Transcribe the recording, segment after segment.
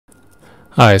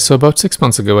Hi, so about 6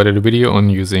 months ago I did a video on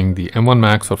using the M1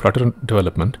 Mac for Flutter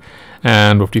development,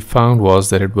 and what we found was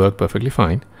that it worked perfectly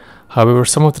fine. However,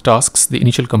 some of the tasks, the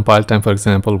initial compile time for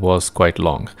example was quite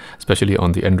long, especially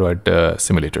on the Android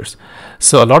simulators.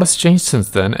 So a lot has changed since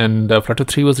then, and Flutter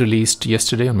 3 was released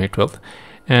yesterday on May 12th.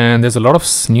 And there's a lot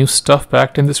of new stuff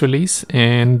packed in this release,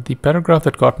 and the paragraph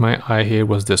that caught my eye here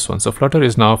was this one. So Flutter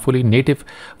is now fully native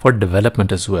for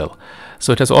development as well.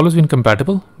 So it has always been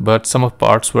compatible, but some of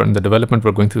parts were in the development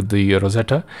were going through the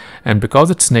Rosetta, and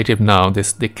because it's native now,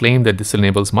 they claim that this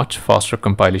enables much faster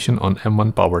compilation on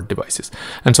M1 powered devices.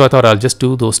 And so I thought I'll just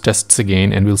do those tests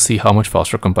again, and we'll see how much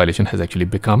faster compilation has actually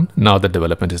become now that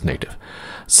development is native.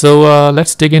 So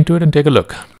let's dig into it and take a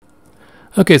look.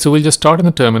 Okay, so we'll just start in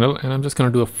the terminal, and I'm just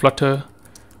going to do a flutter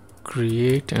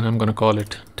create, and I'm going to call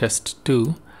it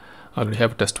test2. I already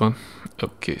have a test one.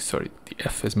 Okay, sorry, the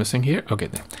F is missing here. Okay,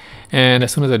 there. And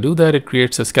as soon as I do that, it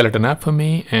creates a skeleton app for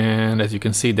me, and as you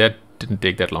can see, that didn't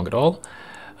take that long at all.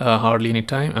 Hardly any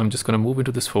time. I'm just going to move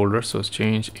into this folder, so let's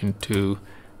change into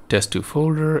test2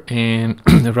 folder and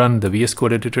run the VS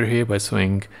Code editor here by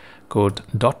showing code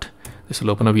dot. This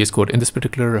will open a VS Code in this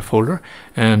particular folder,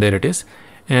 and there it is.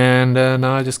 And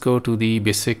now I just go to the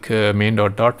basic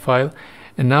main.dart file,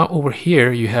 and now over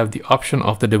here you have the option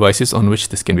of the devices on which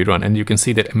this can be run, and you can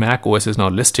see that Mac OS is now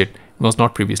listed. It was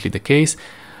not previously the case.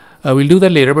 We'll do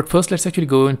that later, but first let's actually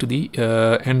go into the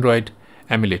Android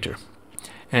emulator,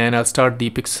 and I'll start the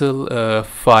Pixel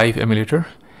 5 emulator,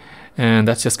 and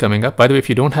that's just coming up. By the way, if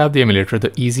you don't have the emulator,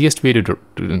 the easiest way to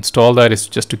install that is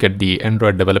just to get the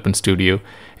Android Development Studio.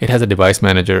 It has a device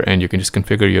manager, and you can just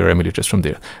configure your emulators from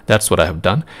there. That's what I have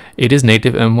done. It is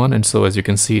native M1, and so as you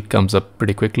can see, it comes up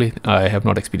pretty quickly. I have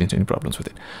not experienced any problems with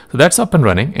it. So that's up and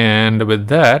running, and with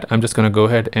that, I'm just going to go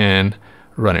ahead and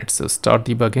run it. So start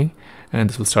debugging, and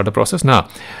this will start the process. Now,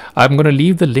 I'm going to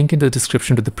leave the link in the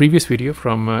description to the previous video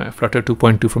from Flutter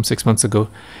 2.2 from 6 months ago.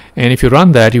 And if you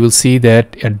run that, you will see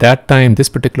that at that time, this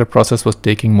particular process was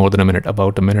taking more than a minute,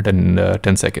 about a minute and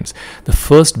 10 seconds. The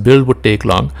first build would take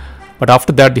long, but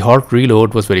after that, the hot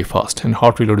reload was very fast. And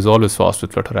hot reload is always fast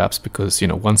with Flutter apps because, you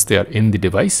know, once they are in the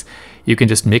device, you can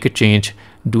just make a change,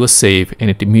 do a save, and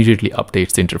it immediately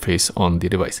updates the interface on the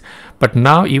device. But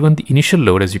now even the initial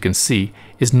load, as you can see,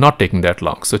 is not taking that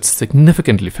long. So it's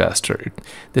significantly faster.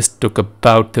 This took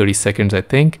about 30 seconds, I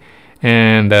think.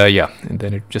 And yeah, and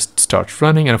then it just starts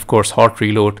running. And of course, hot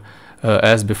reload,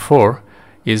 as before,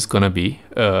 is going to be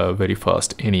very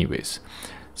fast anyways.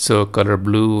 So color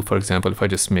blue, for example, if I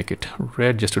just make it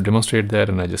red just to demonstrate that,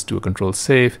 and I just do a control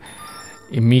save,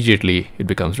 immediately it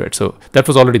becomes red. So that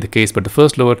was already the case, but the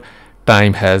first load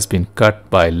time has been cut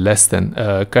by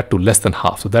cut to less than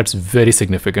half. So that's very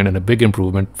significant and a big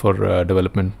improvement for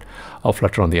development of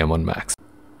Flutter on the M1 Macs.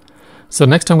 So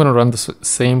next I'm going to run the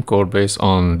same code base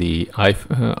on the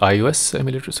iOS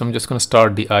emulator. So I'm just going to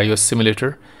start the iOS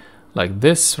simulator like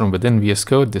this from within VS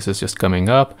Code. This is just coming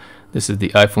up. This is the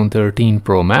iPhone 13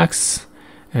 Pro Max,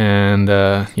 and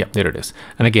yeah, there it is.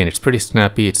 And again, it's pretty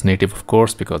snappy. It's native, of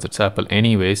course, because it's Apple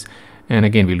anyways. And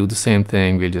again, we'll do the same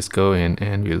thing. We'll just go in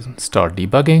and we'll start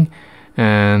debugging.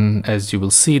 And as you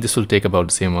will see, this will take about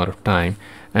the same amount of time,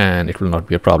 and it will not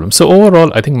be a problem. So overall,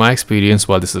 I think my experience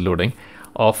while this is loading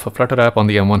of a Flutter app on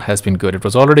the M1 has been good. It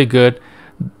was already good.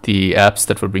 The apps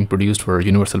that were being produced were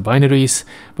universal binaries,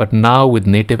 but now with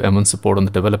native M1 support on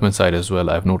the development side as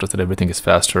well, I've noticed that everything is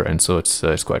faster, and so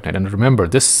it's quite nice. And remember,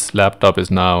 this laptop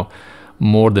is now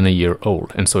more than a year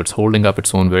old, and so it's holding up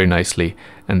its own very nicely.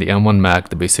 And the M1 Mac,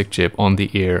 the basic chip on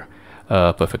the Air,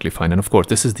 perfectly fine. And of course,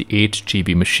 this is the 8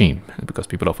 GB machine, because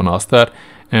people often ask that,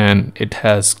 and it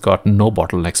has got no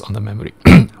bottlenecks on the memory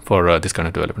for this kind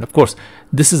of development. Of course,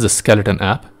 this is a skeleton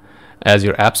app. As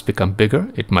your apps become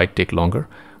bigger, it might take longer,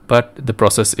 but the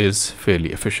process is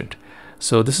fairly efficient.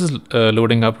 So this is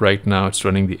loading up right now. It's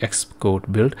running the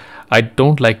Xcode build. I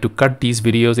don't like to cut these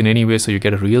videos in any way, so you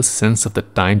get a real sense of the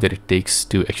time that it takes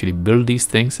to actually build these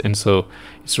things. And so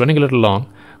it's running a little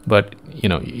long, but you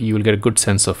know, you will get a good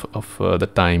sense of the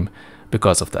time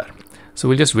because of that. So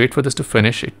we'll just wait for this to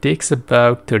finish. It takes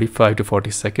about 35 to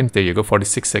 40 seconds. There you go,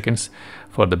 46 seconds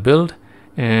for the build.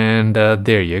 And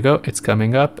there you go, it's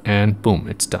coming up, and boom,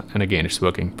 it's done. And again, it's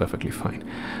working perfectly fine.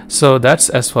 So that's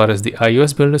as far as the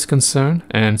iOS build is concerned.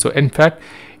 And so in fact,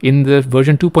 in the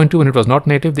version 2.2, when it was not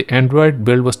native, the Android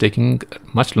build was taking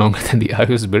much longer than the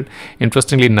iOS build.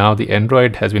 Interestingly, now the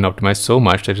Android has been optimized so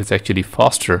much that it's actually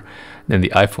faster than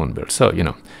the iPhone build. So you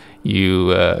know,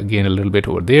 you gain a little bit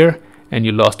over there, and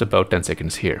you lost about 10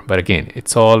 seconds here. But again,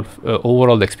 it's all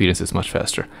overall the experience is much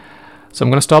faster. So I'm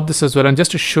going to stop this as well, and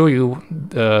just to show you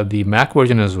the Mac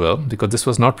version as well, because this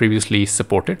was not previously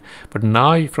supported, but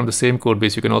now from the same code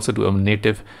base you can also do a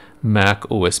native Mac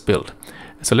OS build.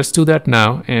 So let's do that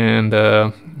now, and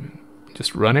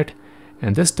just run it,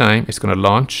 and this time it's going to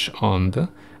launch on the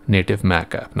native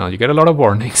Mac app. Now you get a lot of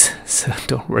warnings, so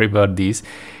don't worry about these.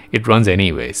 It runs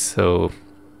anyways. So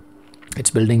it's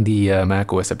building the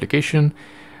Mac OS application.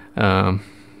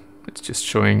 It's just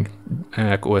showing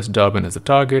Mac OS Darwin as the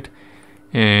target,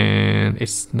 and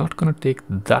it's not going to take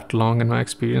that long in my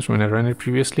experience when I ran it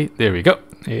previously. There we go,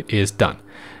 it is done.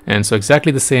 And so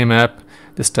exactly the same app,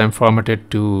 this time formatted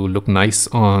to look nice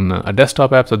on a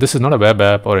desktop app. So this is not a web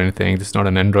app or anything. This is not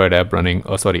an Android app running,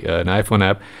 or sorry, an iPhone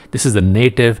app. This is the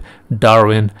native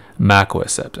Darwin Mac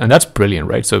OS app, and that's brilliant,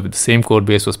 right? So the same code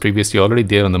base was previously already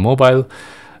there on the mobile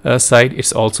side.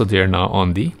 It's also there now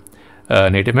on the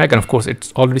native Mac, and of course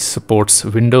it already supports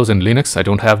Windows and Linux. I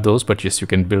don't have those, but yes, you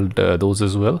can build those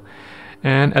as well.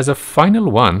 And as a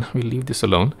final one, we'll leave this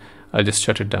alone. I'll just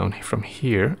shut it down from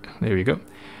here. There we go.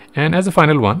 And as a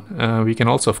final one, we can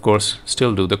also, of course,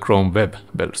 still do the Chrome web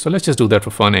build. So let's just do that for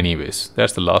fun anyways.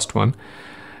 That's the last one.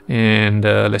 And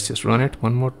let's just run it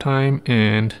one more time.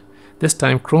 And this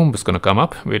time Chrome is going to come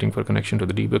up, waiting for connection to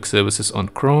the debug services on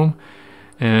Chrome.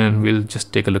 And we'll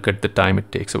just take a look at the time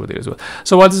it takes over there as well.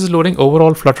 So while this is loading,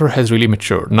 overall Flutter has really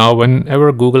matured. Now,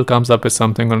 whenever Google comes up with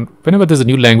something, or whenever there's a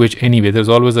new language anyway, there's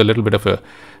always a little bit of a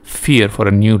fear for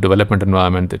a new development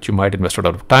environment that you might invest a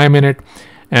lot of time in it,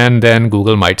 and then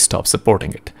Google might stop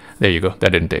supporting it. There you go,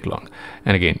 that didn't take long.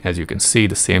 And again, as you can see,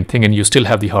 the same thing, and you still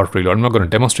have the hard reload. I'm not going to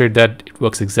demonstrate that. It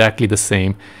works exactly the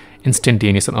same,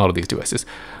 instantaneous on all of these devices.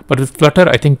 But with Flutter,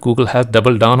 I think Google has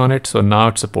doubled down on it. So now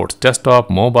it supports desktop,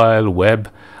 mobile, web,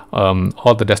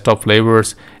 all the desktop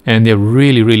flavors, and they've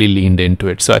really leaned into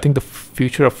it. So I think the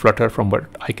future of Flutter, from what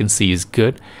I can see, is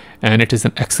good, and it is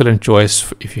an excellent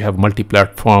choice if you have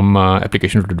multi-platform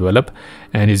application to develop.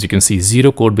 And as you can see,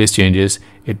 zero code base changes.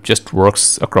 It just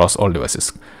works across all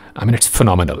devices. I mean, it's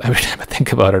phenomenal. Every time I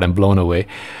think about it, I'm blown away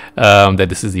that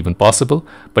this is even possible.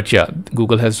 But yeah,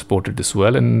 Google has supported this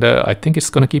well, and I think it's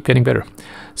going to keep getting better.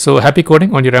 So happy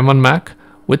coding on your M1 Mac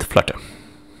with Flutter.